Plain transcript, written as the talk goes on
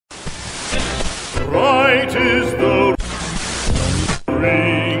Right is the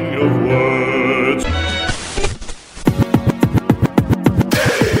ring of words.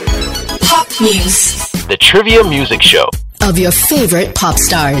 Pop News. The Trivia Music Show Of your favorite pop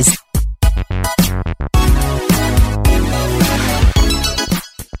stars.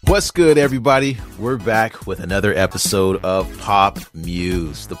 What's good, everybody? We're back with another episode of Pop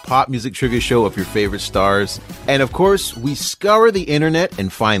Muse, the pop music trivia show of your favorite stars. And of course, we scour the internet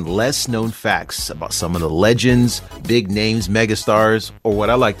and find less known facts about some of the legends, big names, megastars, or what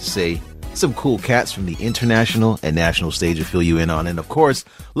I like to say, some cool cats from the international and national stage to fill you in on. And of course,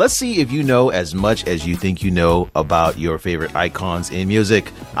 let's see if you know as much as you think you know about your favorite icons in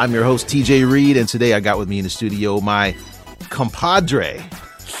music. I'm your host, TJ Reed, and today I got with me in the studio my compadre,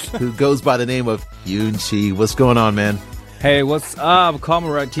 who goes by the name of Yoon Chi. What's going on, man? Hey, what's up,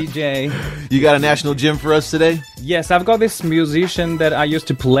 comrade TJ? You got a national gem for us today? Yes, I've got this musician that I used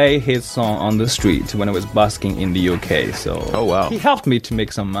to play his song on the street when I was busking in the UK. So, oh wow, he helped me to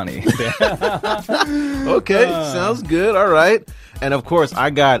make some money. Okay, sounds good. All right. And of course,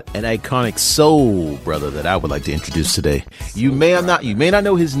 I got an iconic soul brother that I would like to introduce today. You may not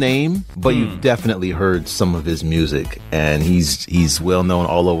know his name, but you've definitely heard some of his music, and he's well known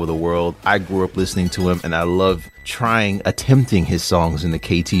all over the world. I grew up listening to him, and I love attempting his songs in the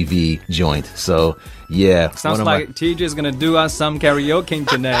KTV joint. So yeah, sounds like TJ is gonna do us some karaoke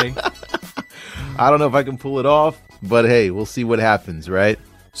today. I don't know if I can pull it off, but hey, we'll see what happens, right?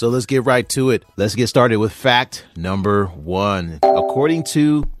 So let's get right to it. Let's get started with fact number 1. According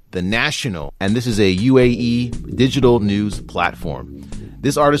to The National, and this is a UAE digital news platform,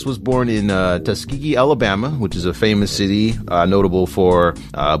 this artist was born in Tuskegee, Alabama, which is a famous city, notable for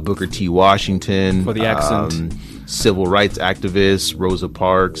Booker T. Washington. For the accent. Civil rights activists, Rosa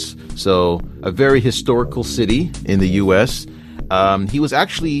Parks. So a very historical city in the U.S. He was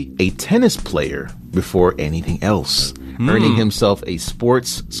actually a tennis player before anything else, earning himself a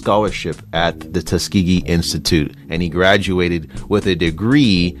sports scholarship at the Tuskegee Institute, and he graduated with a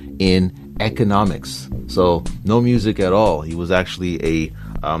degree in economics. So no music at all. He was actually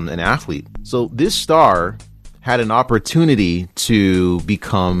an athlete. So this star had an opportunity to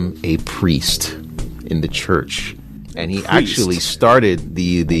become a priest in the church. And he actually started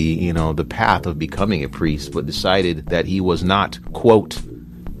the path of becoming a priest, but decided that he was not, quote,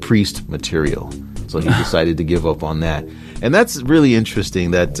 priest material. So he decided to give up on that. And that's really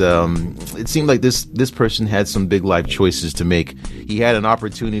interesting that it seemed like this person had some big life choices to make. He had an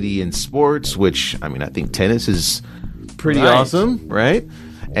opportunity in sports, which, I mean, I think tennis is pretty awesome, right?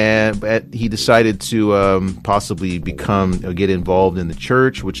 But he decided to possibly get involved in the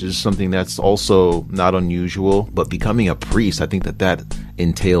church, which is something that's also not unusual. But becoming a priest, I think that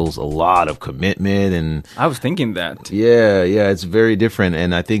entails a lot of commitment. And I was thinking that. Yeah, it's very different.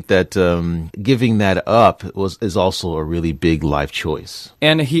 And I think that giving that up is also a really big life choice.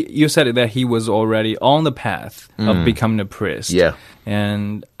 And you said that he was already on the path of becoming a priest. Yeah.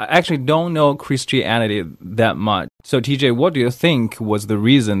 And I actually don't know Christianity that much. So, TJ, what do you think was the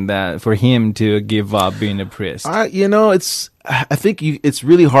reason that for him to give up being a priest? I think it's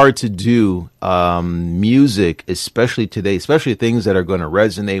really hard to do music, especially today, especially things that are going to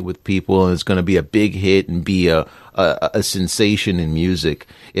resonate with people and it's going to be a big hit and be a sensation in music.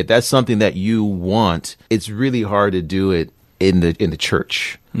 If that's something that you want, it's really hard to do it in the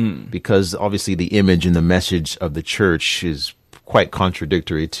church because obviously the image and the message of the church is quite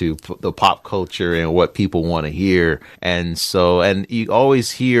contradictory to the pop culture and what people want to hear. And you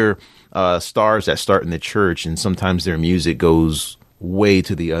always hear stars that start in the church, and sometimes their music goes way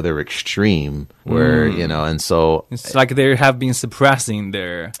to the other extreme where, and so it's like they have been suppressing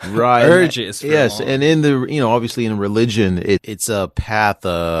their urges. Yes. And in obviously in religion, it's a path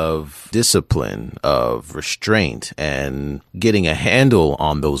of discipline, of restraint, and getting a handle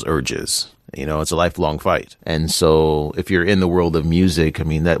on those urges. It's a lifelong fight. And so if you're in the world of music, I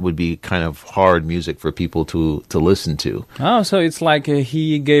mean, that would be kind of hard music for people to listen to. Oh, so it's like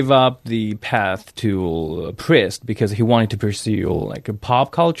he gave up the path to a priest because he wanted to pursue like a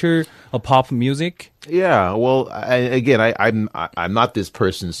pop culture, a pop music. Yeah, well, I'm not this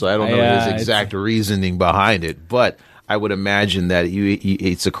person, so I don't know his exact reasoning behind it, but I would imagine that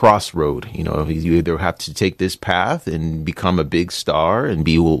it's a crossroad. You either have to take this path and become a big star and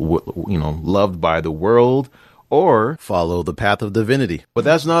be, loved by the world, or follow the path of divinity. But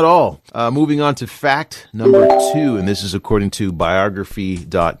that's not all. Moving on to fact number 2, and this is according to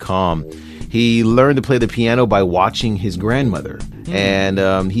biography.com. He learned to play the piano by watching his grandmother.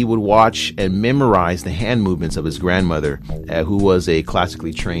 And he would watch and memorize the hand movements of his grandmother, who was a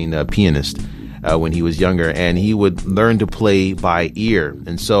classically trained pianist. when he was younger, and he would learn to play by ear.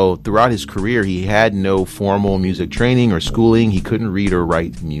 And so throughout his career, he had no formal music training or schooling. He couldn't read or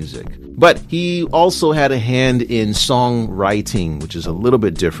write music. But he also had a hand in songwriting, which is a little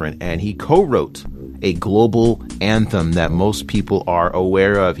bit different, and he co-wrote a global anthem that most people are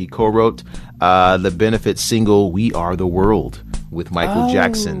aware of. He co-wrote the benefit single "We Are the World" with Michael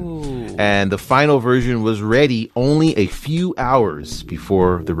Jackson. And the final version was ready only a few hours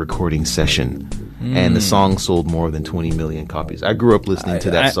before the recording session. And the song sold more than 20 million copies. I grew up listening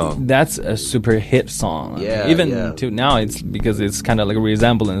to that song. That's a super hit song. Yeah, Even to now, it's because it's kind of like a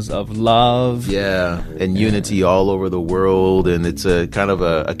resemblance of love. Yeah, and unity all over the world. And it's a kind of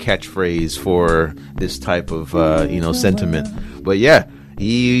a catchphrase for this type of, sentiment. But yeah,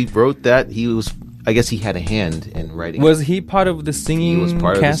 he wrote that. I guess he had a hand in writing. Was he part of the singing He was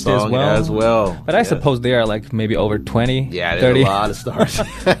part of the cast song as well. But I suppose they are like maybe over 20, Yeah, 30. there's a lot of stars.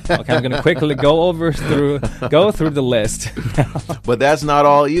 Okay, I'm going to quickly go through the list. But that's not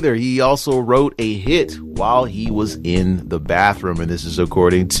all either. He also wrote a hit while he was in the bathroom. And this is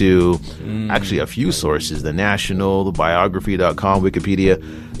according to actually a few sources, The National, the biography.com, Wikipedia.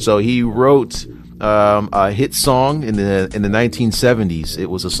 So he wrote a hit song in the 1970s. It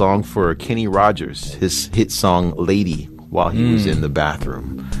was a song for Kenny Rogers, his hit song "Lady," while he was in the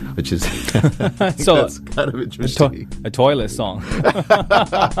bathroom, which is So that's kind of interesting. a toilet song.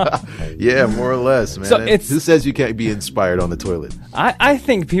 Yeah, more or less, man. So Who says you can't be inspired on the toilet? I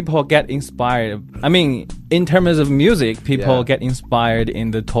think people get inspired. I mean, in terms of music, people Yeah. get inspired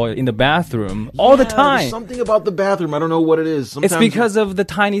in the bathroom all the Yeah, time. there's something about the bathroom. I don't know what it is. It's because of the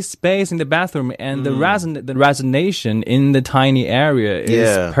tiny space in the bathroom and the resonation in the tiny area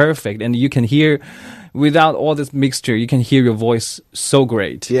is perfect, and you can hear. Without all this mixture, you can hear your voice so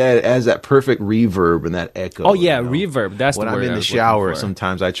great. Yeah, it has that perfect reverb and that echo. Oh yeah, reverb. That's when the word I'm in I the was shower, looking for.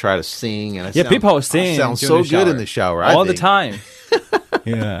 sometimes I try to sing, and People sing. sound during so the good in shower. the shower all the think. time.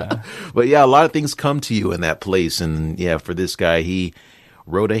 Yeah. But yeah, a lot of things come to you in that place, and yeah, for this guy, he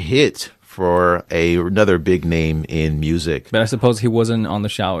wrote a hit for another big name in music. But I suppose he wasn't on the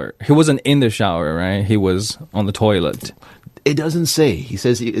shower. He wasn't in the shower, right? He was on the toilet. It doesn't say.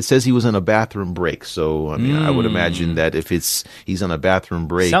 It says he was on a bathroom break. So I mean, I would imagine that if he's on a bathroom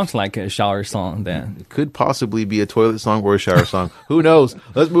break, Sounds like a shower song then. it could possibly be a toilet song or a shower song. Who knows?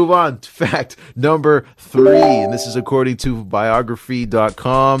 Let's move on to fact number 3, and this is according to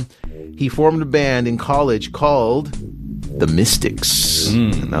biography.com. He formed a band in college called The Mystics.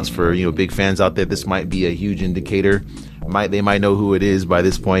 And that's for big fans out there. This might be a huge indicator. They might know who it is by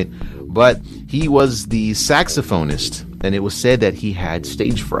this point. But he was the saxophonist, and it was said that he had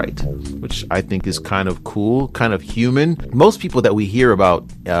stage fright, which I think is kind of cool, kind of human. Most people that we hear about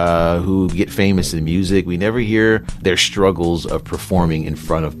who get famous in music, we never hear their struggles of performing in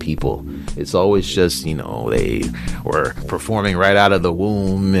front of people. It's always just, they were performing right out of the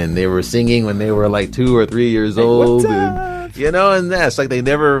womb, and they were singing when they were like 2 or 3 years old. And that's like they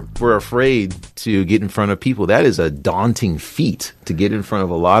never were afraid to get in front of people. That is a daunting feat, to get in front of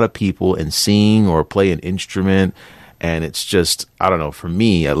a lot of people and sing or play an instrument. And it's just, I don't know, for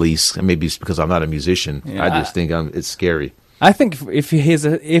me at least, maybe it's because I'm not a musician. I just think it's scary. I think if he's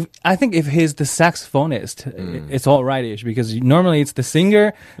the saxophonist, it's all rightish, because normally it's the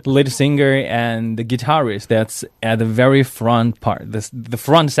singer, the lead singer, and the guitarist that's at the very front part, the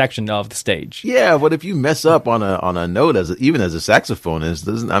front section of the stage. Yeah, but if you mess up on a note even as a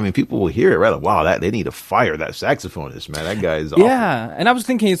saxophonist, people will hear it, right? Like, wow, they need to fire that saxophonist, man. That guy is awful. Yeah, and I was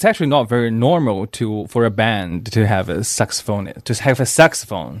thinking it's actually not very normal for a band to have a saxophonist, to have a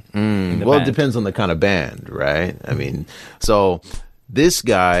saxophone. In the band. It depends on the kind of band, right? So this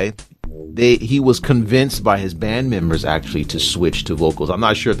guy, he was convinced by his band members actually to switch to vocals. I'm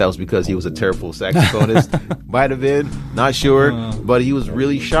not sure if that was because he was a terrible saxophonist. Might have been, not sure. But he was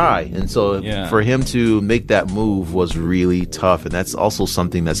really shy. And so for him to make that move was really tough. And that's also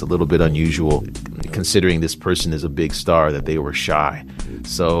something that's a little bit unusual, considering this person is a big star, that they were shy.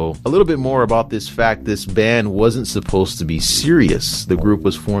 So a little bit more about this fact. This band wasn't supposed to be serious. The group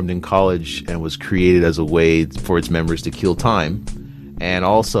was formed in college and was created as a way for its members to kill time. And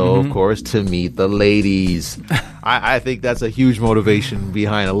also, of course, to meet the ladies. I think that's a huge motivation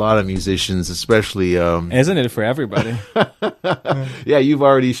behind a lot of musicians, especially... Isn't it for everybody? Yeah, you've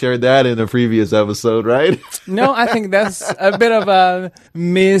already shared that in a previous episode, right? No, I think that's a bit of a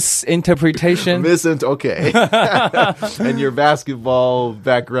misinterpretation. Okay. And your basketball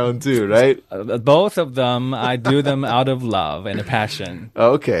background too, right? Both of them, I do them out of love and passion.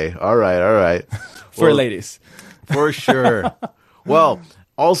 Okay, all right. For ladies. For sure. Well,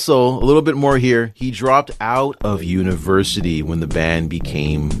 Also, a little bit more here. He dropped out of university when the band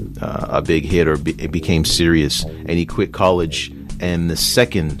became a big hit, or it became serious, and he quit college in the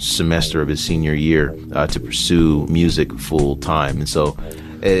second semester of his senior year to pursue music full time. And so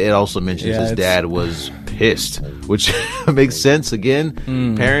it also mentions his dad was pissed, which makes sense. Again,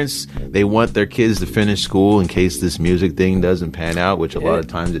 parents, they want their kids to finish school in case this music thing doesn't pan out, which a lot of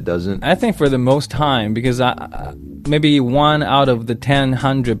times it doesn't. I think for the most time, because maybe 1 out of the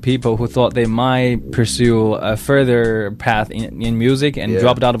 100 people who thought they might pursue a further path in music and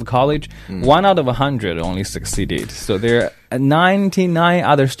dropped out of college, 1 out of 100 only succeeded. So there are 99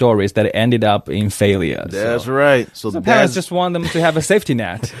 other stories that ended up in failure. That's right. So the parents just want them to have a safety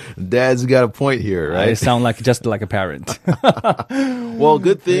net. Dad's got a point here, right? I sound like just like a parent. Well,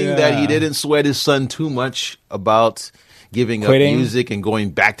 good thing that he didn't sweat his son too much about giving up music and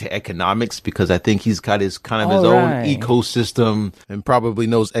going back to economics, because I think he's got his kind of his own ecosystem and probably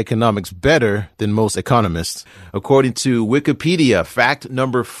knows economics better than most economists. According to Wikipedia, fact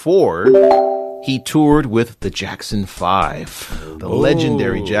number 4, he toured with the Jackson 5, the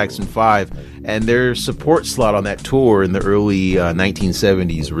legendary Jackson 5, and their support slot on that tour in the early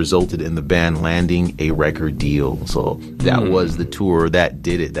 1970s resulted in the band landing a record deal. So that was the tour that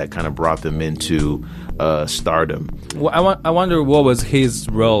did it, that kind of brought them into stardom. Well, I wonder what was his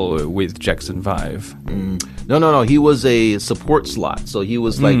role with Jackson 5? No. He was a support slot. So he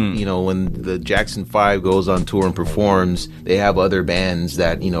was like, when the Jackson 5 goes on tour and performs, they have other bands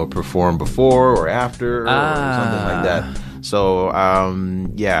that, perform before or after or something like that. So,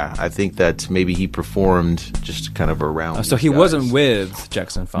 I think that maybe he performed just kind of around. So he wasn't with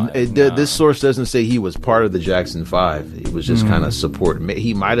Jackson 5. This source doesn't say he was part of the Jackson 5. It was just kind of support.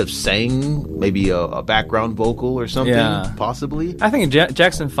 He might have sang maybe a background vocal or something, possibly. I think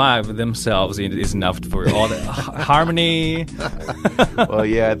Jackson 5 themselves is enough for all the harmony. Well,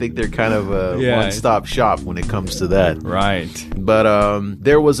 I think they're kind of a one-stop shop when it comes to that. Right. But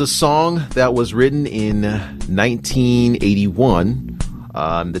there was a song that was written in 1981.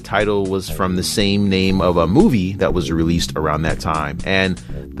 The title was from the same name of a movie that was released around that time. And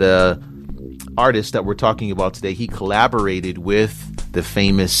the artist that we're talking about today, he collaborated with the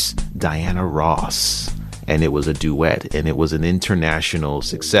famous Diana Ross. And it was a duet, and it was an international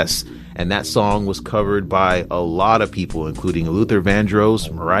success. And that song was covered by a lot of people, including Luther Vandross,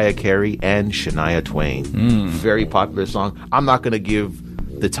 Mariah Carey, and Shania Twain. Very popular song. I'm not going to give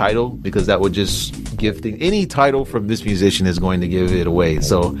the title because that would just give any title from this musician is going to give it away.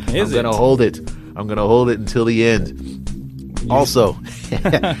 So I'm going to hold it. I'm going to hold it until the end. Also,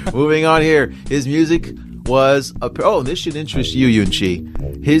 moving on here, his music was this should interest you,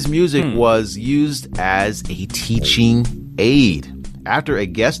 Yunchi. His music was used as a teaching aid. After a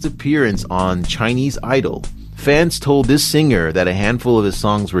guest appearance on Chinese Idol, fans told this singer that a handful of his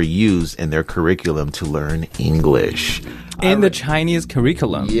songs were used in their curriculum to learn English. In the Chinese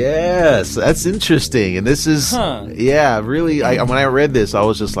curriculum? Yes, that's interesting. And this is, really, when I read this, I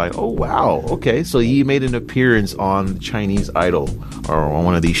was just like, oh, wow, okay. So he made an appearance on Chinese Idol or on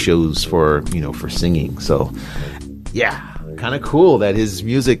one of these shows for singing. So, kind of cool that his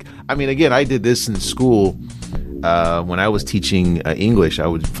music, again, I did this in school. When I was teaching English, I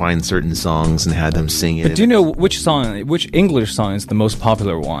would find certain songs and have them sing it. But do you know which English song is the most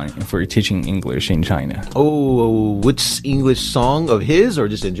popular one for teaching English in China? Oh, which English song of his or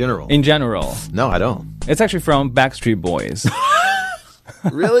just in general? In general. No, I don't. It's actually from Backstreet Boys.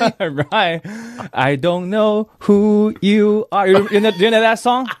 Really? Right. I don't know who you are. Do you know that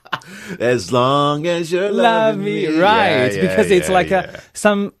song? As long as you love me. Right. Because it's like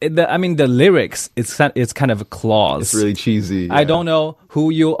the lyrics, it's kind of a clause. It's really cheesy. I don't know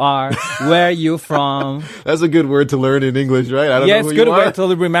who you are, where you from. That's a good word to learn in English, right? I don't know who it's good you are. way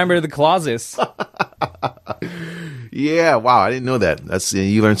to remember the clauses. Yeah, wow, I didn't know that.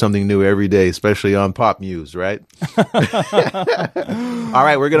 You learn something new every day, especially on Pop Muse, right? All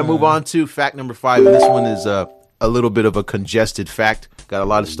right, we're going to move on to fact number 5. And this one is a little bit of a congested fact. Got a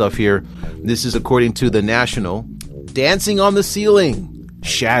lot of stuff here. This is according to The National. Dancing on the Ceiling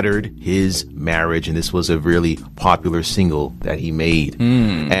shattered his marriage, and this was a really popular single that he made.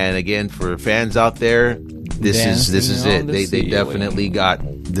 And again, for fans out there, this is it. They definitely got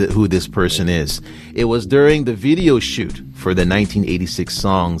who this person is. It was during the video shoot for the 1986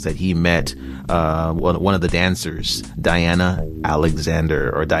 songs that he met one of the dancers, Diane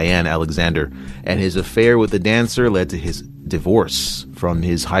Alexander, and his affair with the dancer led to his divorce from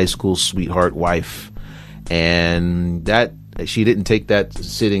his high school sweetheart wife, and that. She didn't take that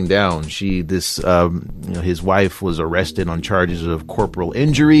sitting down. His wife was arrested on charges of corporal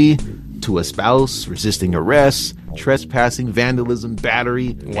injury, to a spouse, resisting arrest, trespassing, vandalism,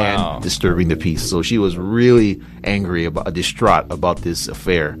 battery, and disturbing the peace. So she was really angry, distraught about this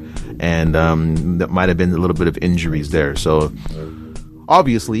affair. And that might have been a little bit of injuries there. So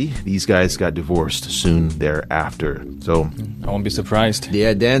obviously, these guys got divorced soon thereafter. So I won't be surprised.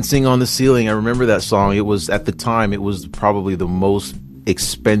 Yeah, Dancing on the Ceiling. I remember that song. It was, at the time, it was probably the most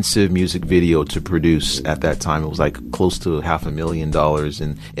expensive music video to produce at that time. It was like close to $500,000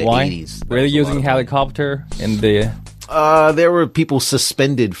 in the 80s. Were they using helicopter in the... There were people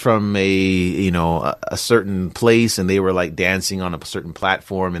suspended from a certain place, and they were like dancing on a certain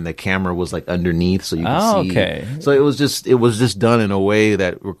platform, and the camera was like underneath, so you could see. Okay. So it was just done in a way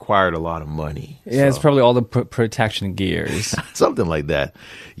that required a lot of money. Yeah, it's probably all the protection gears. Something like that.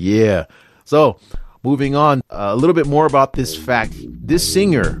 Yeah. So moving on, a little bit more about this fact. This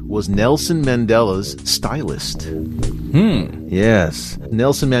singer was Nelson Mandela's stylist. Yes.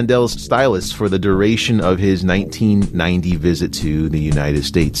 Nelson Mandela's stylist for the duration of his 1990 visit to the United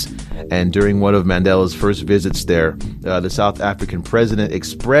States. And during one of Mandela's first visits there, the South African president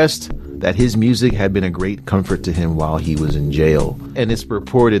expressed that his music had been a great comfort to him while he was in jail. And it's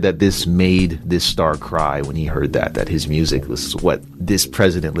reported that this made this star cry when he heard that his music was what this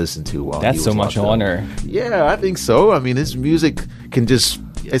president listened to while he was That's so much honor. Yeah, I think so. I mean, his music can just...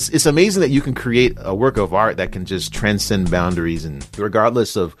 It's amazing that you can create a work of art that can just transcend boundaries, and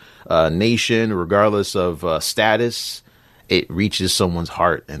regardless of nation, regardless of status, it reaches someone's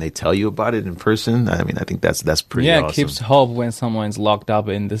heart, and they tell you about it in person. I mean, I think that's pretty awesome. It keeps hope when someone's locked up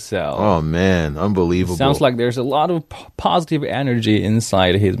in the cell. Oh man, unbelievable! Sounds like there's a lot of positive energy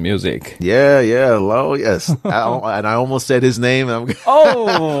inside his music. Yeah. Oh yes, and I almost said his name. I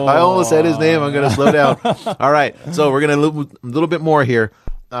almost said his name. I'm gonna slow down. All right, so we're gonna look a little bit more here.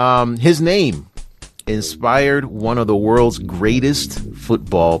 His name inspired one of the world's greatest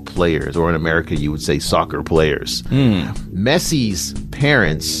football players, or in America, you would say soccer players. Messi's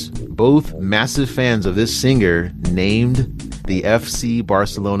parents, both massive fans of this singer, named the FC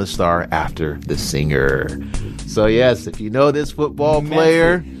Barcelona star after the singer. So yes, if you know this football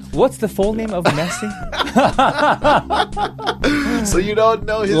player... What's the full name of Messi? So you don't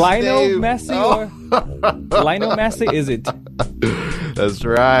know his Lionel name. Messi or Lionel Messi, is it? That's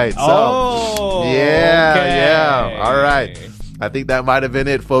right. So, yeah. All right. I think that might have been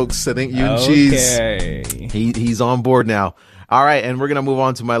it, folks. I think Cheese, he's on board now. All right, and we're gonna move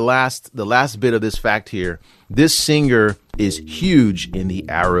on to the last bit of this fact here. This singer is huge in the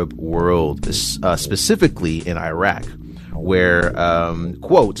Arab world, specifically in Iraq, where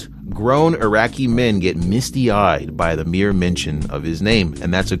quote, grown Iraqi men get misty-eyed by the mere mention of his name.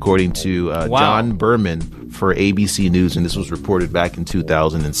 And that's according to John Berman for ABC News, and this was reported back in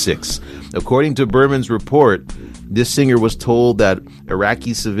 2006. According to Berman's report, this singer was told that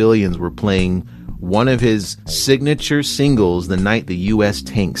Iraqi civilians were playing one of his signature singles the night the U.S.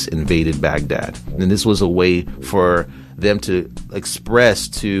 tanks invaded Baghdad. And this was a way for them to express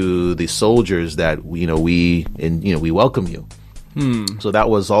to the soldiers that, we welcome you. So that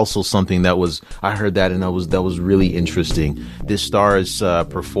was also something I heard that, and that was really interesting. This star is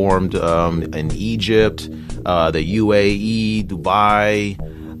performed in Egypt, the UAE, Dubai,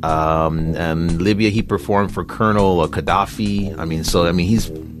 and Libya. He performed for Colonel Gaddafi.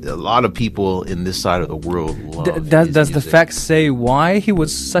 He's a lot of people in this side of the world love does the fact say why he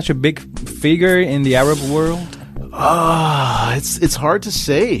was such a big figure in the Arab world? It's hard to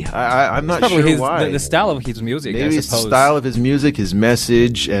say. I'm not sure why. The style of his music, maybe it's the style of his music, his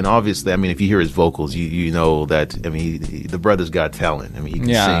message, and obviously, if you hear his vocals, you know that, the brother's got talent. He can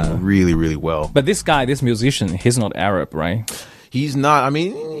sing really, really well. But this musician, he's not Arab, right? He's not.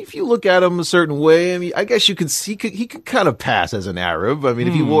 If you look at him a certain way, I guess you could see he could kind of pass as an Arab.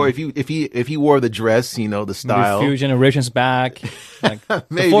 If he wore the dress, the style. A few generations back,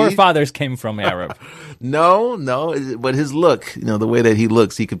 the forefathers came from Arab. No, but his look, the way that he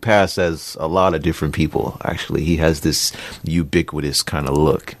looks, he could pass as a lot of different people. Actually, he has this ubiquitous kind of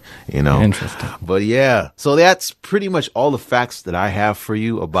look, Interesting. But yeah, so that's pretty much all the facts that I have for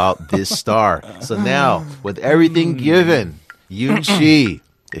you about this star. So now, with everything given, Yoon Chi,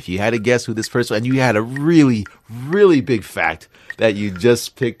 if you had to guess who this person, and you had a really, really big fact that you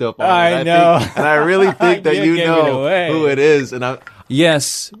just picked up on. I know. And I really think that you know who it is. And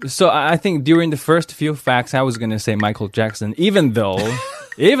yes. So I think during the first few facts, I was going to say Michael Jackson, even though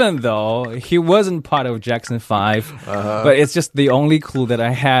he wasn't part of Jackson 5. But it's just the only clue that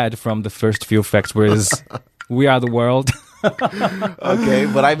I had from the first few facts was We Are the World. Okay,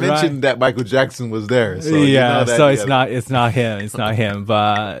 but I mentioned that Michael Jackson was there. So you know that, so it's not him. It's not him.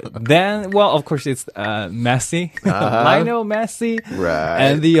 But then, well, of course, it's Messi, Lionel Messi, Right.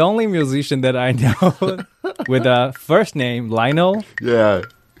 And the only musician that I know with a first name Lionel Yeah.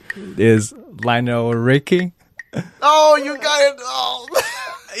 is Lionel Richie. Oh, you got it. Oh.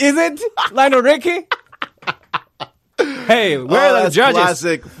 Is it Lionel Richie? Hey, where are the that's judges?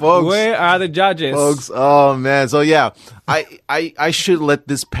 classic, folks. Where are the judges? Folks, oh man. So yeah, I should let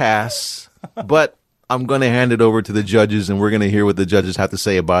this pass, but I'm gonna hand it over to the judges, and we're gonna hear what the judges have to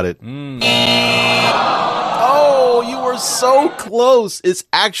say about it. Oh, you were so close. It's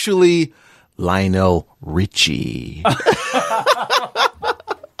actually Lionel Richie.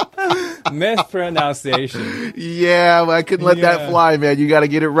 Mispronunciation. Yeah, I couldn't let that fly, man. You got to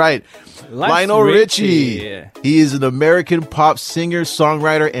get it right. Lionel Richie. He is an American pop singer,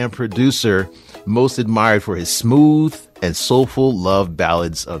 songwriter, and producer, most admired for his smooth and soulful love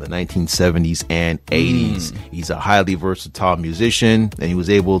ballads of the 1970s and 80s. He's a highly versatile musician, and he was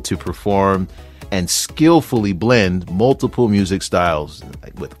able to perform and skillfully blend multiple music styles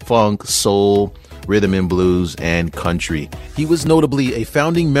like with funk, soul, rhythm and blues, and country. He was notably a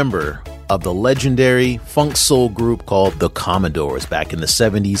founding member of the legendary funk soul group called the Commodores back in the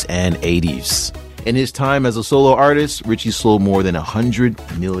 70s and 80s. In his time as a solo artist, Richie sold more than 100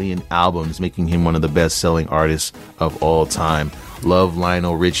 million albums, making him one of the best-selling artists of all time. Love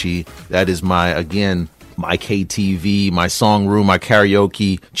Lionel Richie. That is my KTV, my song room, my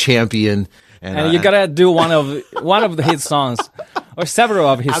karaoke champion. And you gotta do one of his songs, or several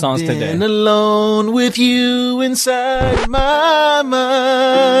of his songs today. I've been alone with you inside my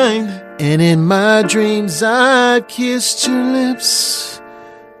mind, and in my dreams I've kissed your lips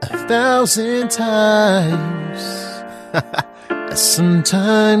 1,000 times. I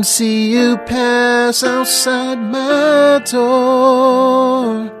sometimes see you pass outside my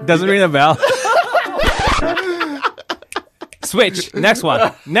door. Doesn't ring a bell. Switch. Next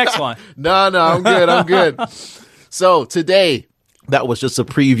one. No, I'm good. So today, that was just a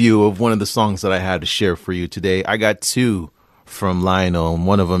preview of one of the songs that I had to share for you today. I got two from Lionel, and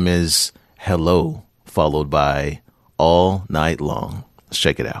one of them is Hello, followed by All Night Long. Let's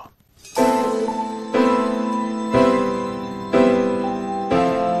check it out.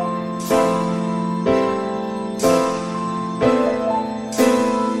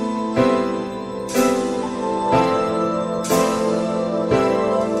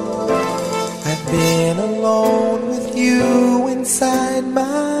 Inside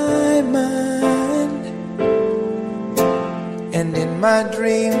my mind, and in my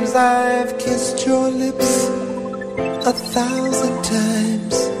dreams I've kissed your lips 1,000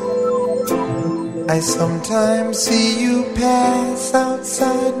 times. I sometimes see you pass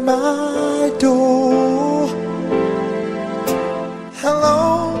outside my door.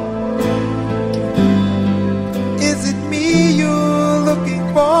 Hello, is it me you're looking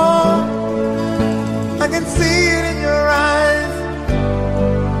for? I can see it in your eyes,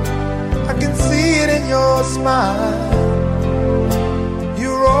 I can see it in your smile.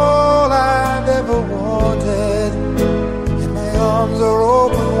 You're all I've ever wanted, and my arms are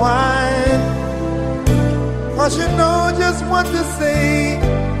open wide. 'Cause you know just what to say,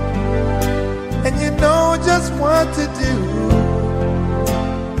 and you know just what to do.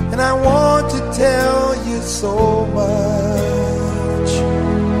 And I want to tell you so much.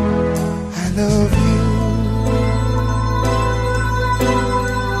 I love you.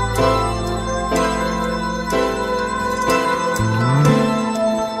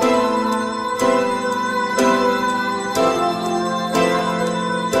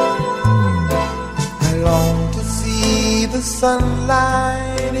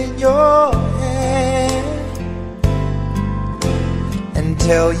 Sunlight in your hair, and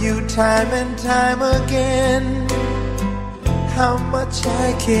tell you time and time again how much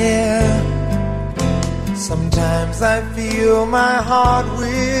I care. Sometimes I feel my heart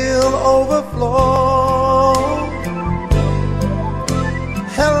will overflow.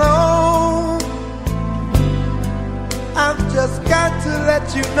 Hello, I've just got to let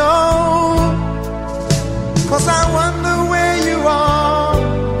you know, 'cause I wonder where you are,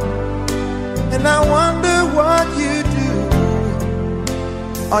 and I wonder what you do.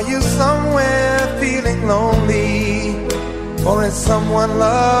 Are you somewhere feeling lonely, or is someone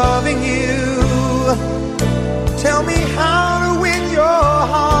loving you? Tell me how to win your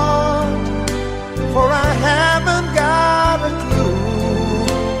heart, for I haven't got a clue.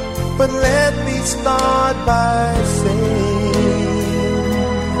 But let me start by saying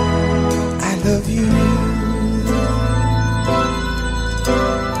I love you.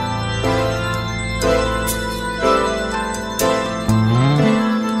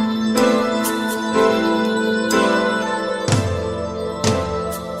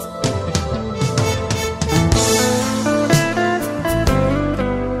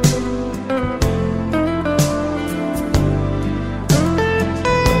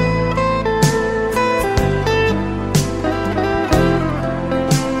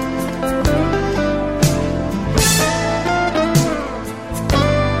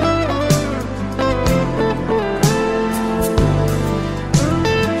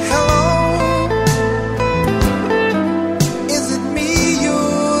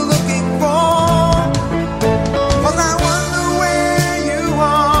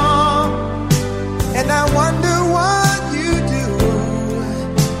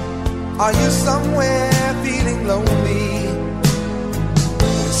 Are you somewhere feeling lonely?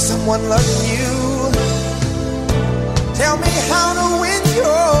 Is someone loving you? Tell me how to win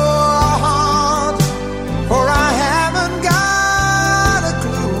your heart, for I haven't got a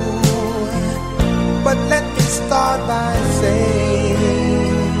clue. But let me start by saying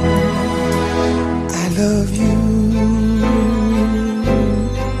I love you.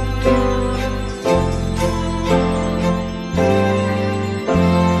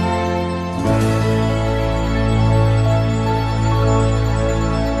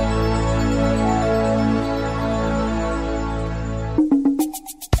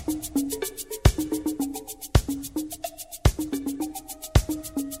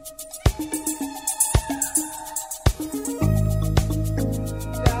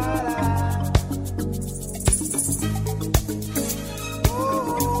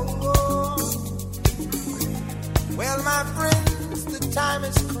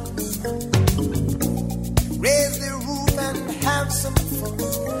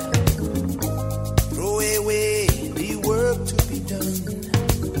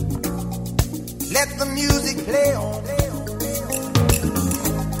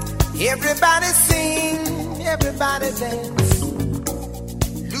 Everybody sing, everybody dance.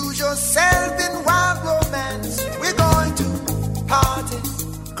 Lose yourself in wild romance. We're going to party,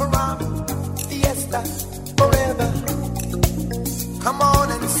 caramba, fiesta, forever. Come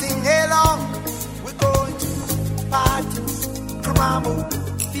on and sing along. We're going to party, caramba,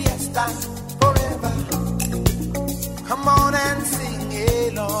 fiesta, forever. Come on and sing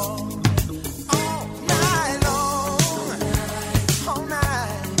along.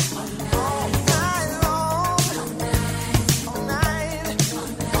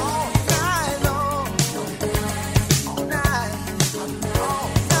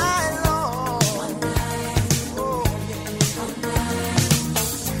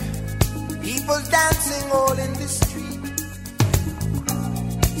 All in the street,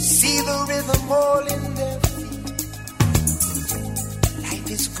 see the rhythm all in their feet. Life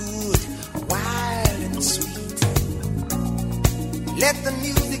is good, wild and sweet. Let the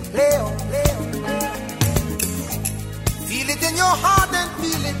music play on, play on, play on. Feel it in your heart and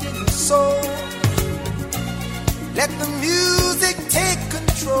feel it in your soul. Let the music take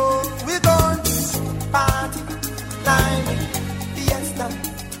control. We're going to party, climbing, fiesta,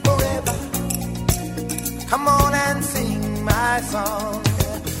 forever. Come on and sing my song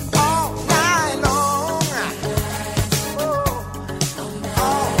all night long. Oh,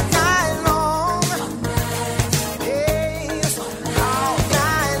 all night long. Yes, all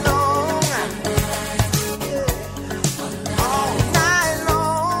night long. Yeah, all night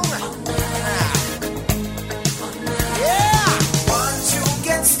long. Yeah, once you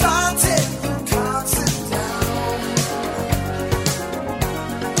get started, you can't sit down.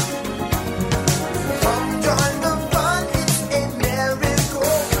 Join the fun, it's a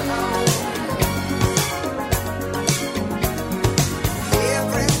merry-go-round.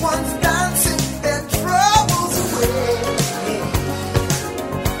 Everyone's dancing their troubles away.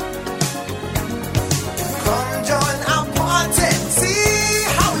 Come join our party, see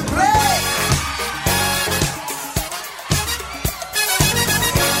how we play.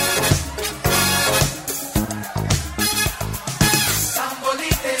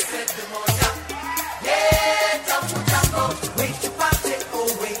 Sambolite se te moja. Yeah, jumbo, jumbo, wait to party,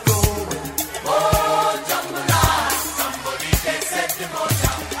 oh, we going. Oh, jumbo, la, somebody said the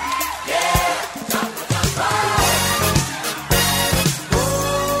moja. Yeah, jumbo, jumbo. Oh,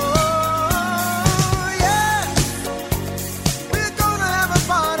 yeah, we're gonna have a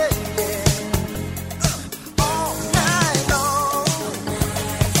party, yeah. All night long,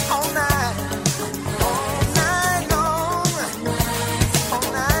 all night, all night long, all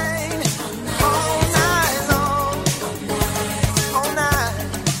night. All night long,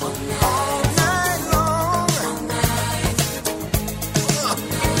 all night long.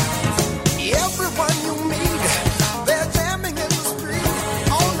 Everyone you meet, they're jamming in the street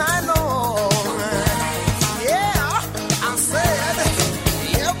all night long. Yeah, I said,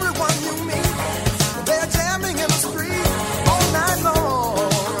 everyone you meet, they're jamming in the street all night long.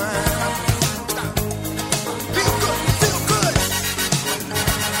 Feel good, feel good.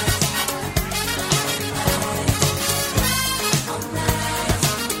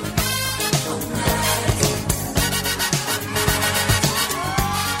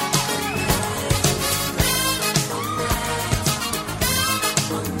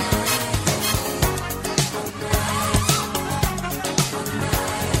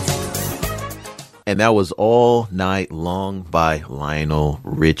 And that was All Night Long by Lionel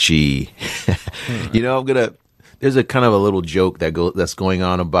Richie. You know, I'm going to There's a kind of a little joke that's going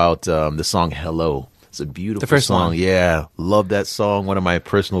on about the song Hello. It's a beautiful song. One. Yeah, love that song. One of my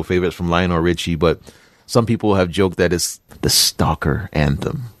personal favorites from Lionel Richie. But some people have joked that it's the stalker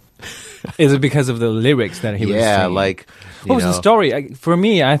anthem. Is it because of the lyrics that he was saying? Yeah, like... What was the story? For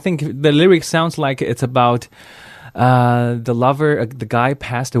me, I think the lyrics sounds like it's about the lover, the guy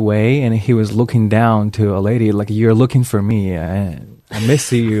passed away, and he was looking down to a lady like, "You're looking for me. I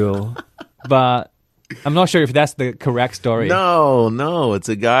miss you." But I'm not sure if that's the correct story. No, it's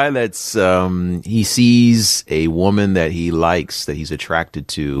a guy that's he sees a woman that he likes, that he's attracted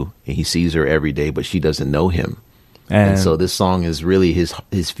to, and he sees her every day, but she doesn't know him. And so this song is really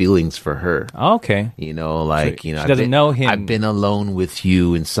his feelings for her. Okay. You know, like, she doesn't know him. I've been alone with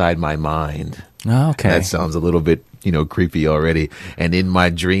you inside my mind. Okay. That sounds a little bit, creepy already. And in my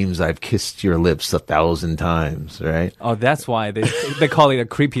dreams, I've kissed your lips 1,000 times, right? Oh, that's why they call it a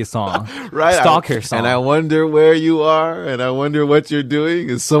creepy song. Right. Stalker song. And I wonder where you are, and I wonder what you're doing.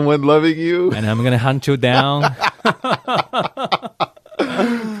 Is someone loving you? And I'm going to hunt you down.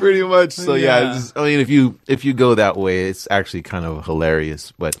 Pretty much. So if you go that way, it's actually kind of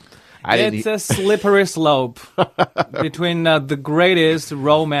hilarious. But it's a slippery slope between the greatest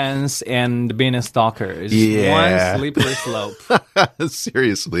romance and being a stalker. It's one slippery slope.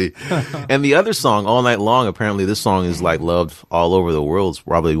 Seriously. And the other song, All Night Long, apparently this song is like loved all over the world. It's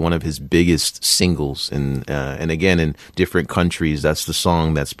probably one of his biggest singles. And again, in different countries, that's the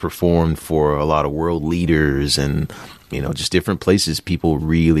song that's performed for a lot of world leaders and just different places. People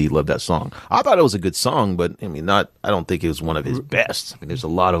really love that song. I thought it was a good song, but I don't think it was one of his best. There's a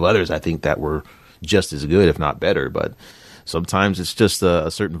lot of others I think that were just as good, if not better, but sometimes it's just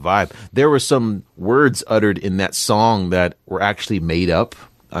a certain vibe. There were some words uttered in that song that were actually made up.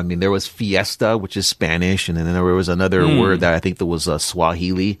 There was fiesta, which is Spanish, and then there was another word that I think that was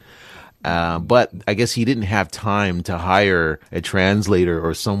Swahili. But I guess he didn't have time to hire a translator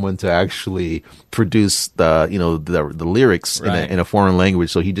or someone to actually produce the lyrics in a foreign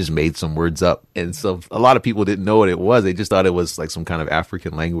language. So he just made some words up. And so a lot of people didn't know what it was. They just thought it was like some kind of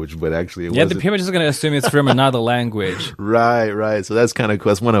African language, but actually it wasn't. Yeah, the people are just going to assume it's from another language. Right. So that's kind of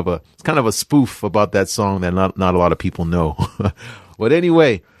it's kind of a spoof about that song that not a lot of people know. But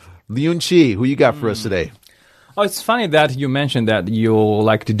anyway, Leon Chi, who you got for us today? Oh, it's funny that you mentioned that you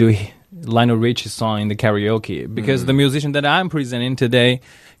like to do Lionel Richie's song in the karaoke, because the musician that I'm presenting today,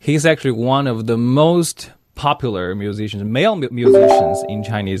 he's actually one of the most popular musicians, male musicians in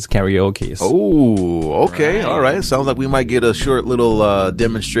Chinese karaoke. Oh, okay. Right. All right. Sounds like we might get a short little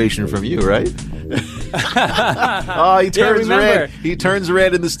demonstration from you, right? Oh, he turns red. He turns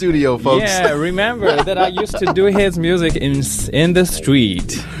red in the studio, folks. Yeah, remember that I used to do his music in the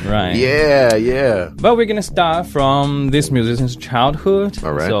street, right? Yeah. But we're going to start from this musician's childhood.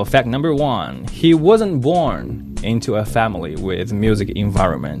 All right. So fact number 1, he wasn't born into a family with music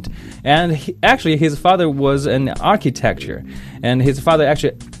environment. And his father was an architecture, and his father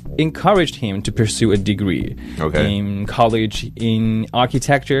actually encouraged him to pursue a degree in college in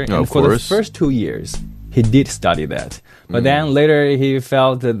architecture. And for the first 2 years, he did study that. But then later he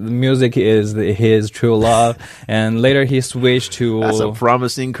felt that the music is his true love, and later he switched to... That's a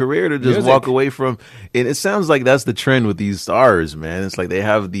promising career to just walk away from. And it sounds like that's the trend with these stars, man. It's like they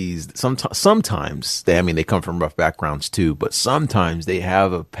have these... Sometimes, they come from rough backgrounds too, but sometimes they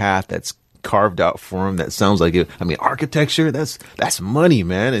have a path that's carved out for him that sounds like it. Architecture, that's money,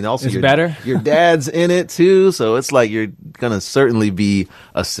 man. And also your dad's in it too, so it's like you're gonna certainly be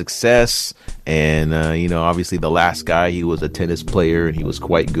a success. And obviously the last guy, he was a tennis player and he was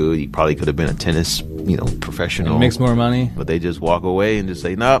quite good. He probably could have been a tennis professional, and makes more money, but they just walk away and just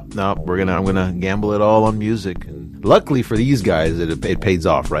say nope, I'm gonna gamble it all on music. And luckily for these guys, it pays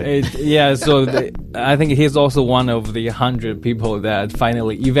off, right? I think he's also one of the 100 people that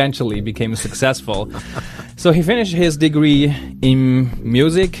eventually became successful. So he finished his degree in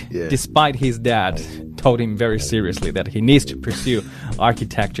music, despite his dad told him very seriously that he needs to pursue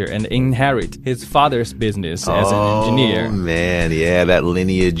architecture and inherit his father's business as an engineer. Oh, man, yeah, that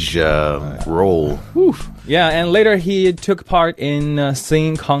lineage role. Whew. Yeah, and later he took part in a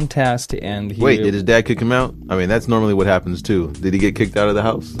singing contest. And Wait, did his dad kick him out? That's normally what happens too. Did he get kicked out of the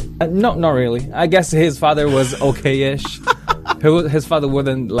house? No, not really. I guess his father was okay-ish. His father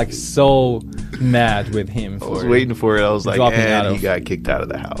wasn't so mad with him. I was waiting for it. I was like, he got kicked out of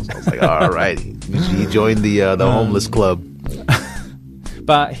the house. I was like, all right. He joined the homeless club.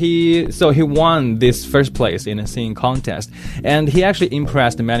 But he won this first place in a singing contest, and he actually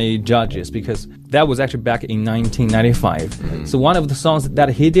impressed many judges because that was actually back in 1995. So one of the songs that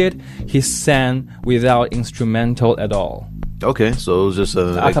he did, he sang without instrumental at all. Okay, so it was just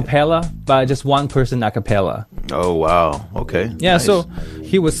a cappella, but just one person a cappella. Oh, wow. Okay. Yeah, Nice. so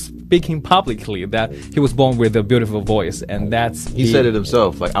he was speaking publicly that he was born with a beautiful voice, and that's... He said it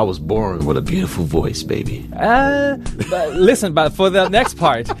himself, like, I was born with a beautiful voice, baby. But listen, but for the next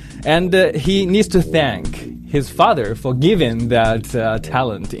part, and he needs to thank his father for giving that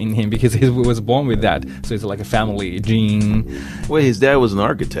talent in him, because he was born with that. So it's like a family gene. Well, his dad was an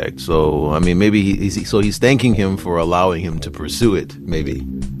architect, so, I mean, maybe he's thanking him for allowing him to pursue it, maybe.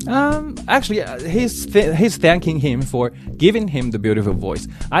 Actually, he's thanking him for giving him the beautiful voice.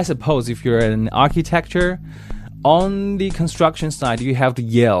 I suppose if you're an architecture, on the construction side, you have to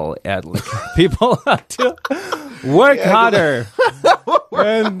yell at like, people to work harder.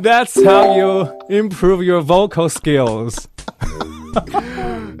 And that's how you improve your vocal skills.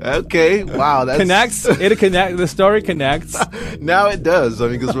 Okay, wow, that's... Connects. The story connects. Now it does. I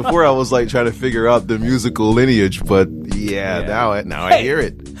mean, because before I was like trying to figure out the musical lineage, but yeah. now I hear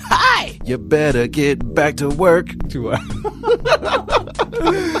it. Hi! You better get back to work.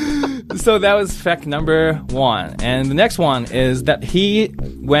 So that was fact number 1. And the next one is that he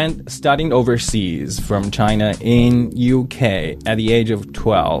went studying overseas from China in UK at the age of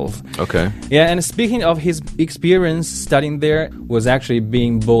 12. Okay. Yeah, and speaking of his experience studying there, was actually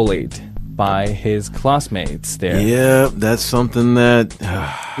being bullied by his classmates there. Yeah, that's something that...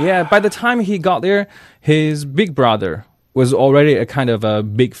 Yeah, by the time he got there, his big brother was already a kind of a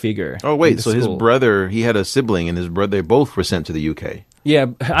big figure. Oh, wait, so his school. brother, he had a sibling, and his brother, they both were sent to the UK. Yeah,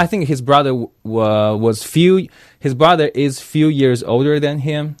 I think his brother his brother is few years older than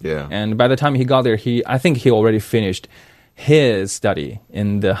him. Yeah. And by the time he got there, I think he already finished his study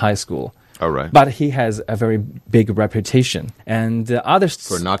in the high school. All right. But he has a very big reputation, and others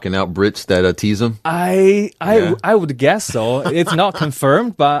For knocking out Brits that tease him? I would guess so. It's not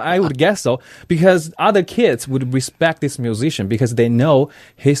confirmed, but I would guess so, because other kids would respect this musician because they know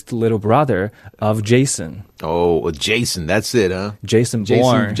he's the little brother of Jason. Oh, Jason, that's it, huh? Jason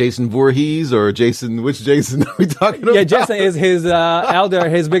Bourne. Jason Voorhees, or Jason, which Jason are we talking about? Yeah, Jason is his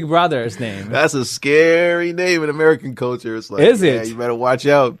big brother's name. That's a scary name in American culture. It's like, Is it? Yeah, you better watch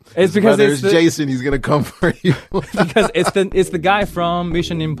out. It's His because brother it's is Jason, he's going to come for you. Because it's the guy from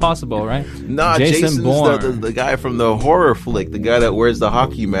Mission Impossible, right? Nah, Jason's the guy from the horror flick, the guy that wears the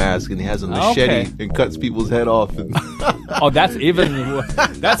hockey mask and he has a machete and cuts people's head off. And Oh, that's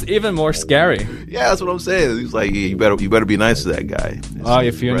even more scary. yeah, that's what I'm saying. He's like, yeah, you better be nice to that guy.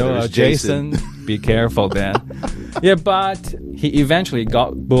 If you know Jason, be careful then. Yeah, but he eventually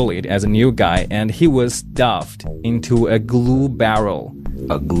got bullied as a new guy, and he was stuffed into a glue barrel.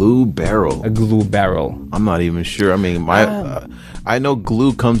 A glue barrel. A glue barrel. I'm not even sure. I mean, I know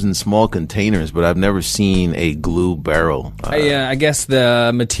glue comes in small containers, but I've never seen a glue barrel. Yeah, I guess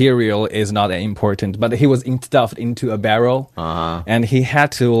the material is not that important, but he was stuffed into a barrel, and he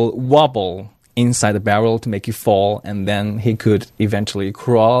had to wobble inside the barrel to make it fall, and then he could eventually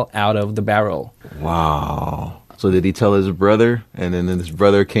crawl out of the barrel. Wow. So did he tell his brother, and then his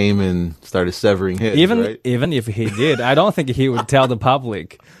brother came and started severing heads, right? Even if he did, I don't think he would tell the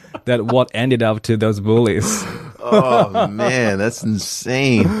public that what ended up to those bullies. Oh man, that's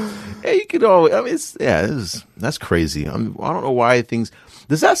insane. Yeah, you could always. I mean, that's crazy. I don't know why things.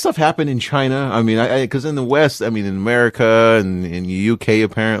 Does that stuff happen in China? I mean, because in the West, I mean, in America and in the UK,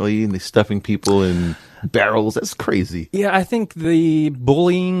 apparently, and they're stuffing people in barrels. That's crazy. Yeah, I think the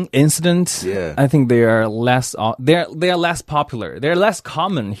bullying incidents. Yeah. I think they are less. They are less popular. They're less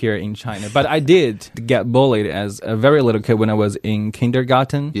common here in China. But I did get bullied as a very little kid when I was in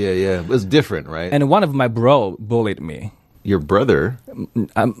kindergarten. Yeah. It was different, right? And one of my bro bullied me. Your brother?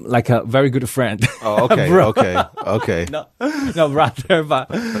 Like a very good friend. Oh, okay, okay. No, brother,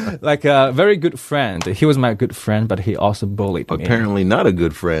 but like a very good friend. He was my good friend, but he also bullied me. Apparently not a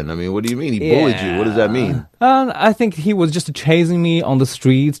good friend. I mean, what do you mean? He bullied you. What does that mean? I think he was just chasing me on the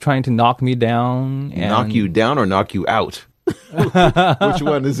streets, trying to knock me down. Knock you down or knock you out? Which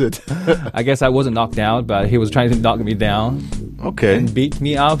one is it? I guess I wasn't knocked out, but he was trying to knock me down. Okay. And beat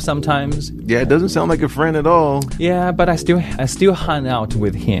me up sometimes. Yeah, it doesn't sound like a friend at all. Yeah, but I still hung out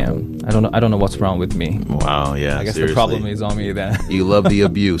with him. I don't know what's wrong with me. Wow, yeah. I guess seriously. the problem is on me then. You love the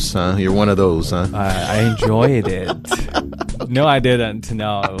abuse, huh? You're one of those, huh? I enjoyed it. No, I didn't.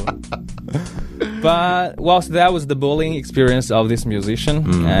 No. But, well, so that was the bullying experience of this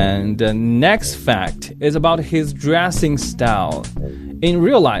musician. And the next fact is about his dressing style. In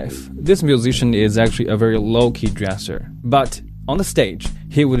real life, this musician is actually a very low-key dresser. But on the stage,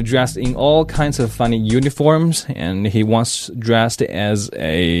 he would dress in all kinds of funny uniforms, and he once dressed as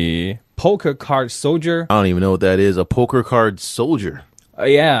a poker card soldier. I don't even know what that is. A poker card soldier.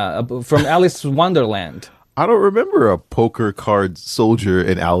 Yeah, from Alice Wonderland. I don't remember a poker card soldier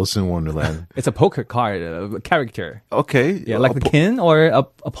in Alice in Wonderland. It's a poker card character. Okay. Yeah, like the king or a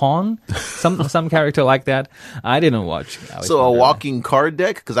pawn, some character like that. I didn't watch. So a walking card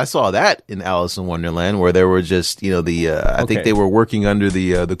deck, because I saw that in Alice in Wonderland, where there were just I think they were working under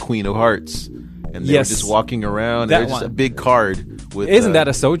the Queen of Hearts, and they were just walking around. There was just a big card with. Isn't that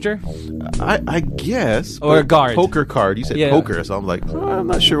a soldier? I guess, or a guard? Poker card. You said poker, so I'm like, I'm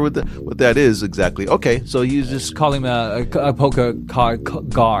not sure what that is exactly. Okay, so you just call him a poker card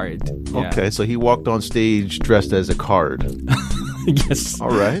guard. Yeah. Okay, so he walked on stage dressed as a card. Yes. All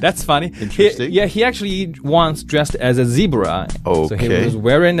right. That's funny. Interesting. He actually once dressed as a zebra. Okay. So he was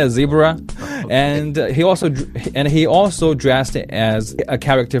wearing a zebra, and he also dressed as a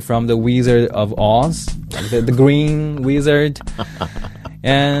character from the Wizard of Oz, like the Green Wizard.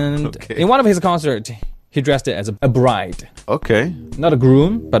 And in one of his concerts, he dressed it as a bride. Okay. Not a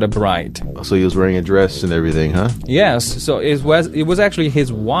groom, but a bride. So he was wearing a dress and everything, huh? Yes. So it was actually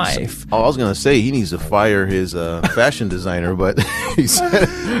his wife. I was gonna say he needs to fire his fashion designer, but he said,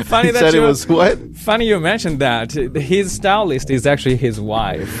 it was what? Funny you mentioned that. His stylist is actually his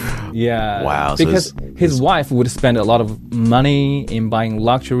wife. Yeah. Wow. Because his wife would spend a lot of money in buying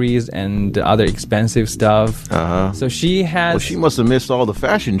luxuries and other expensive stuff. Uh-huh. So she has. Well, she must have missed all the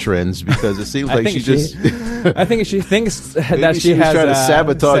fashion trends because it seems like she just. I think she thinks that she was has trying to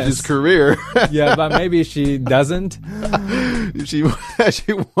sabotage his career. Yeah, but maybe she doesn't. She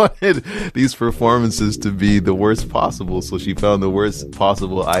wanted these performances to be the worst possible, so she found the worst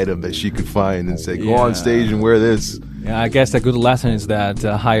possible item that she could find and said, "Go on stage and wear this." Yeah, I guess a good lesson is that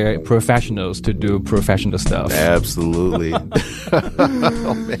hire professionals to do professional stuff. Absolutely.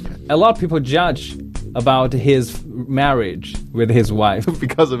 Oh, man. A lot of people judge about his marriage with his wife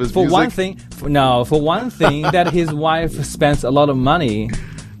because of his for music? For one thing that his wife spends a lot of money,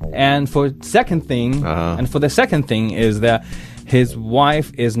 and for the second thing is that his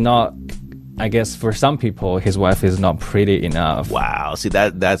wife is not, I guess for some people his wife is not pretty enough. Wow. See, I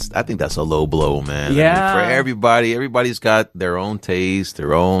think that's a low blow, man. Yeah. I mean, for everybody's got their own taste,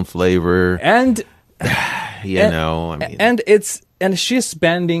 their own flavor. And and she's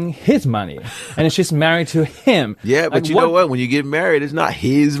spending his money, and she's married to him. Yeah, but you know what? When you get married, it's not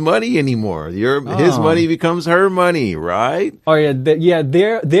his money anymore. His money becomes her money, right? Oh yeah,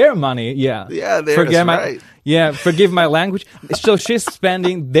 their money. Yeah, right. Yeah, forgive my language. So she's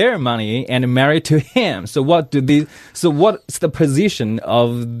spending their money and married to him. So what's the position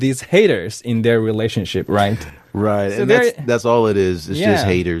of these haters in their relationship, right? Right, so and that's all it is. It's just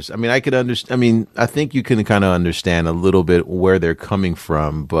haters. I mean, I could understand. I mean, I think you can kind of understand a little bit where they're coming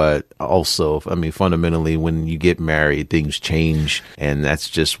from, but also, I mean, fundamentally, when you get married, things change, and that's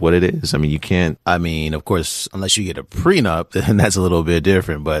just what it is. I mean, you can't. I mean, of course, unless you get a prenup, then that's a little bit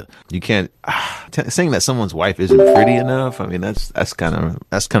different. But you can't saying that someone's wife isn't pretty enough. I mean, that's kind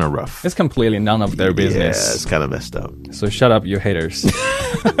of rough. It's completely none of their business. Yeah, it's kind of messed up. So shut up, you haters.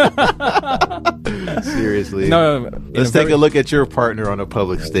 Seriously. No. Let's take a look at your partner on a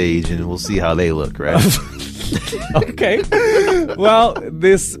public stage and we'll see how they look, right? Okay. Well,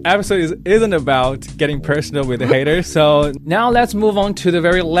 this episode isn't about getting personal with the haters. So now let's move on to the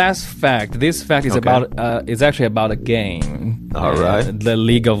very last fact. This fact is is actually about a game. All right. The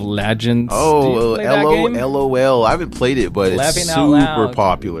League of Legends. Oh, LOL. I haven't played it, but it's super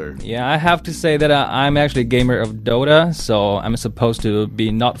popular. Yeah, I have to say that I'm actually a gamer of Dota, so I'm supposed to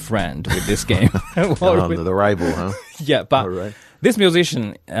be not friend with this game. The rival, huh? Yeah, but right. This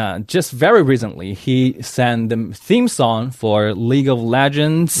musician, just very recently, he sang the theme song for League of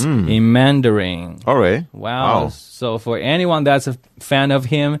Legends in Mandarin. All right. Wow. So for anyone that's a fan of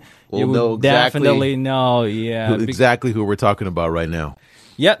him, you will definitely know. Yeah, exactly who we're talking about right now.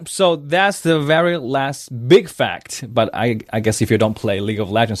 Yep, so that's the very last big fact. But I guess if you don't play League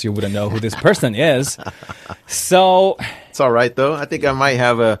of Legends, you wouldn't know who this person is. So it's all right, though. I think I might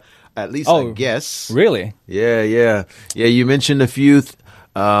have at least a guess. Really? Yeah. You mentioned a few.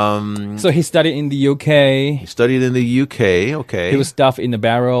 So he studied in the UK. He studied in the UK. Okay. He was stuffed in a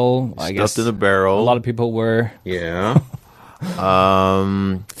barrel. I guess in a barrel. A lot of people were. Yeah.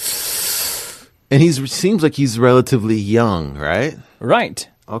 And seems like he's relatively young, right? Right.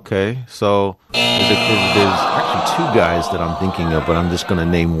 Okay. So there's actually two guys that I'm thinking of, but I'm just going to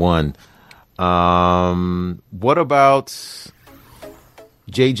name one. What about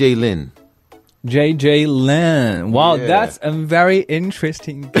JJ Lin? JJ Lin. Wow, that's a very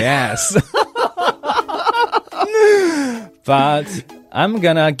interesting guess. But I'm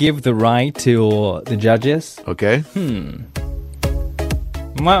gonna give the right to the judges. Okay.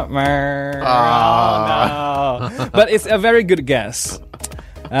 Oh, no. But it's a very good guess.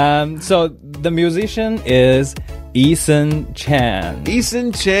 So the musician is Eason Chan.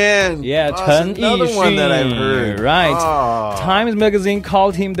 Eason Chan. Yeah, oh, Chen another Yixin. one that I've heard. Right. Oh. Times Magazine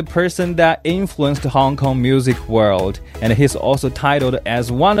called him the person that influenced the Hong Kong music world. And he's also titled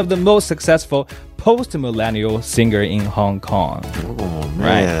as one of the most successful post-millennial singer in Hong Kong. Oh,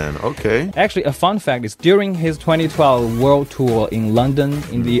 man. Right. Okay. Actually, a fun fact is during his 2012 world tour in London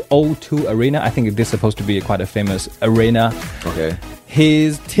in the O2 Arena, I think this is supposed to be quite a famous arena. Okay.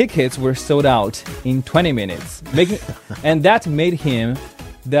 His tickets were sold out in 20 minutes, and that made him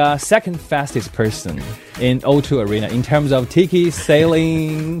the second fastest person in O2 Arena in terms of ticket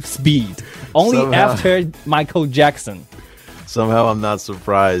selling speed, only after Michael Jackson. Somehow I'm not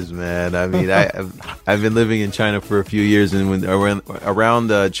surprised, man. I mean, I've been living in China for a few years, and when around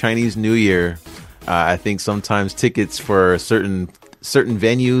the Chinese New Year, I think sometimes tickets for certain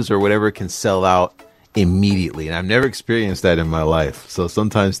venues or whatever can sell out immediately, and I've never experienced that in my life. So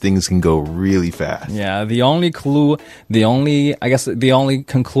sometimes things can go really fast. Yeah, the only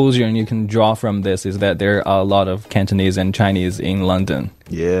conclusion you can draw from this is that there are a lot of Cantonese and Chinese in London.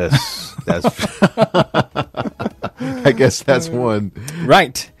 Yes, that's. I guess that's one.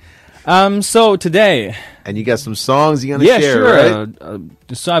 Right. So today, and you got some songs you're gonna share, sure. right?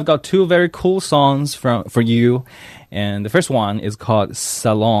 So I've got two very cool songs for you, and the first one is called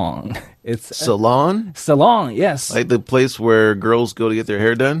Salon. It's Salon? Salon, yes. Like the place where girls go to get their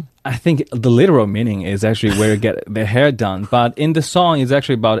hair done? I think the literal meaning is actually where you get their hair done. But in the song, it's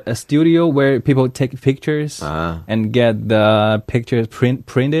actually about a studio where people take pictures and get the pictures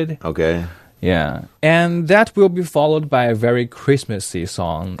printed. Okay. Yeah. And that will be followed by a very Christmassy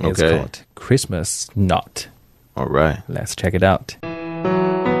song. It's called Christmas Knot. All right. Let's check it out.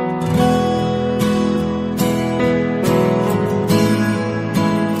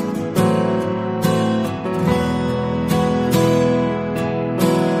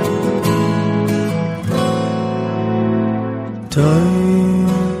對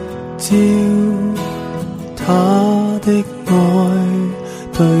焦他的愛，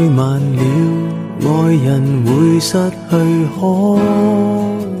對慢了，愛人會失去可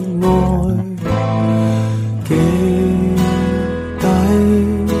愛。記低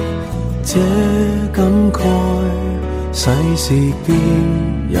這感慨，世事變，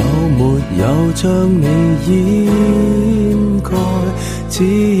有沒有將你掩蓋？只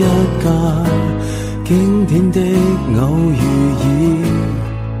一間經典的偶遇已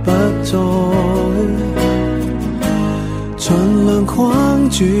不再，盡量框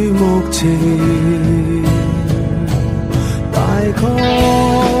住目前，大概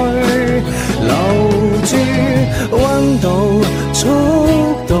留住溫度、速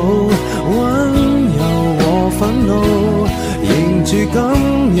度、溫柔和憤怒，迎住今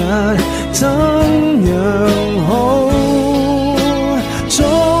日怎樣好？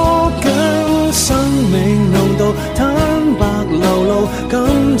生命濃度，坦白流露，感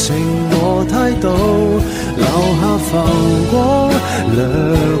情和態度，留下浮光，掠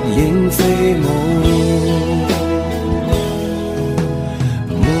影飛舞。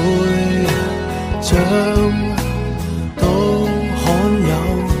每張都罕有，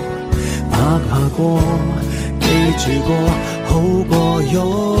拍下過，記住過，好過擁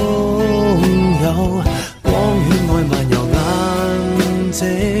有，光圈愛漫遊眼睛。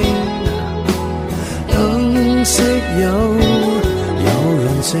色有人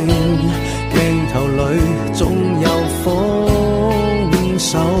性，鏡頭裏總有豐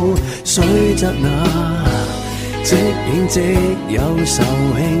收，雖則那即影即有仇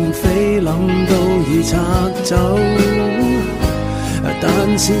興，菲林都已拆走，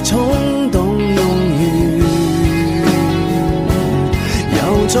但是衝動用完，又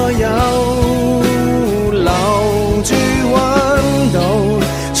再有留住溫度、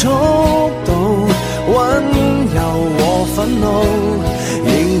速度、溫柔和憤怒，迎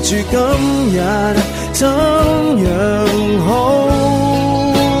住今日怎樣好？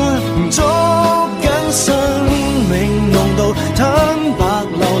捉緊生命濃度，坦白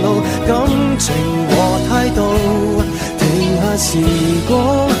流露，感情和態度，停下時光，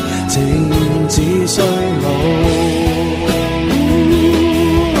靜止衰老。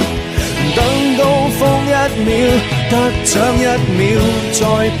等高峰一秒，得獎一秒，再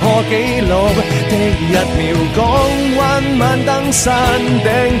破紀錄的一秒，港灣晚燈山頂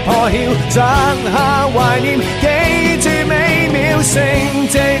破曉，摘下懷念，記住美妙成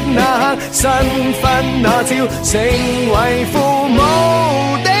績那刻，新婚那朝，成為父母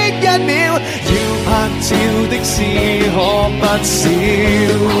的一秒，要拍照的事可不少。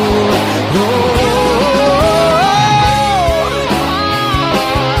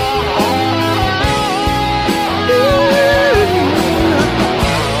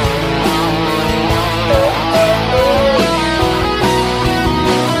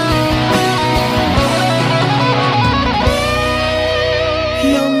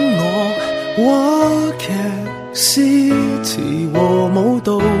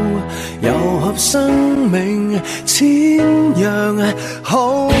生命千樣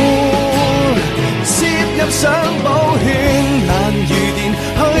好。攝入上保圈，難如電，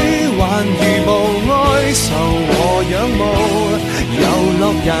虛幻如無哀愁和仰慕。遊樂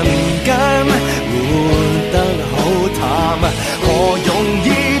人間活得好淡，何容易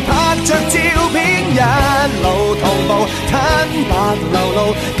拍着照片一路同步，坦白流露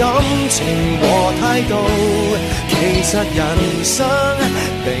感情和態度。其實人生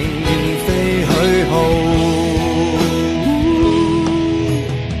並非虛耗。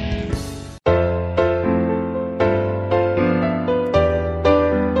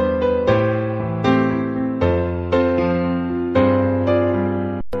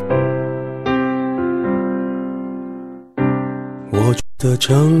我住的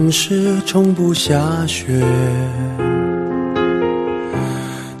城市从不下雪，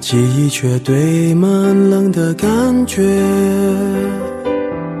记忆却堆满冷的感觉。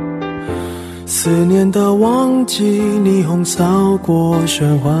思念的旺季，霓虹扫过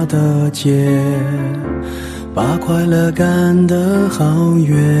喧哗的街，把快乐赶得好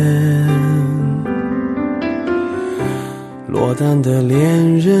远。落单的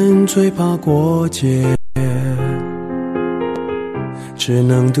恋人最怕过节，只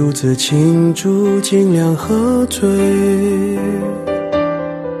能独自庆祝，尽量喝醉。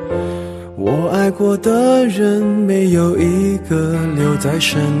我爱过的人没有一个留在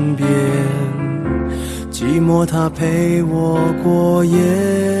身边，寂寞他陪我过夜。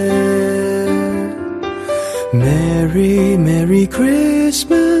Merry Merry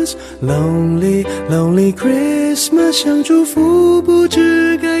Christmas Lonely Lonely Christmas 想祝福不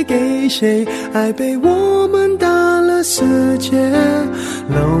知该给谁，爱被我们打了死结。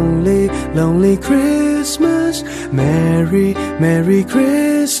Lonely Lonely Christmas Merry Merry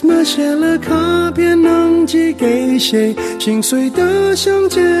Christmas 写了卡片能寄给谁，心碎得像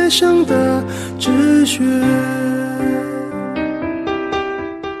街上的纸屑。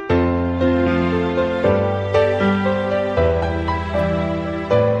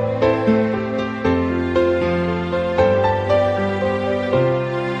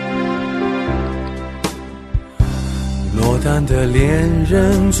落单的恋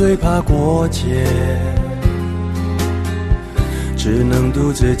人最怕过节，只能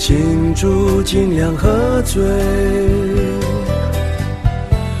独自庆祝，尽量喝醉。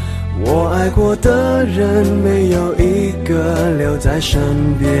我爱过的人没有一个留在身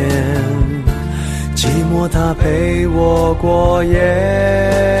边，寂寞他陪我过夜。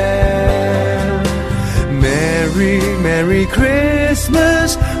Merry Merry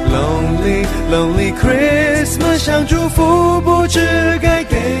Christmas Lonely Lonely Christmas 想祝福不知该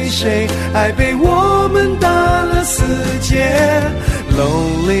给谁，爱被我们打了死结。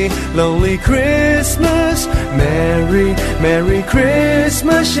Lonely Lonely Christmas Merry Merry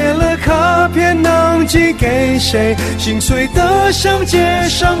Christmas 写了卡片能寄给谁，心碎得像街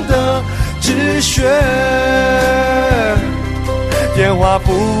上的纸屑。电话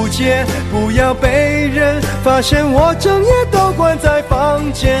不接，不要被人发现我整夜都关在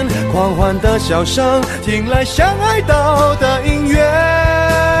房间，狂欢的笑声听来像爱到的音乐，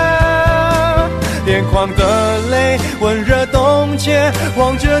眼眶的泪温热冻结，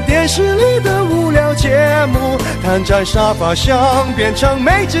望着电视里的无聊节目，瘫在沙发上变成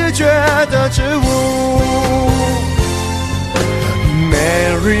没知觉的植物。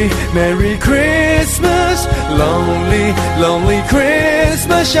Merry Merry Christmas Lonely Lonely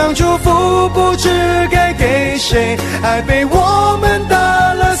Christmas 想祝福不知该给谁，爱被我们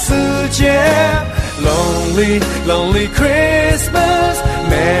打了死结。Lonely Lonely Christmas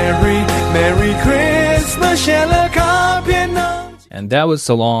Merry Merry Christmas 写了卡片呢。 And that was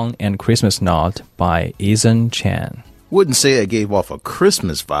So Long and Christmas Not by Ethan Chan. Wouldn't say it gave off a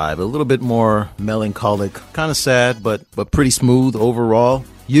Christmas vibe, a little bit more melancholic, kind of sad, but pretty smooth overall.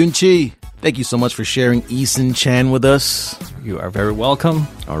 Yoon-chi, thank you so much for sharing Ethan Chan with us. You are very welcome.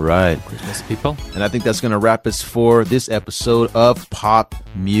 All right. Christmas people. And I think that's going to wrap us for this episode of Pop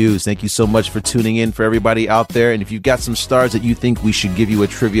Muse. Thank you so much for tuning in for everybody out there. And if you've got some stars that you think we should give you a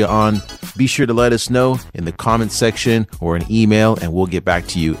trivia on, be sure to let us know in the comment section or an email, and we'll get back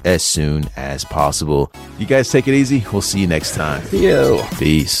to you as soon as possible. You guys take it easy. We'll see you next time. See you.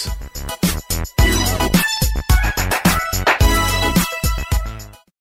 Peace.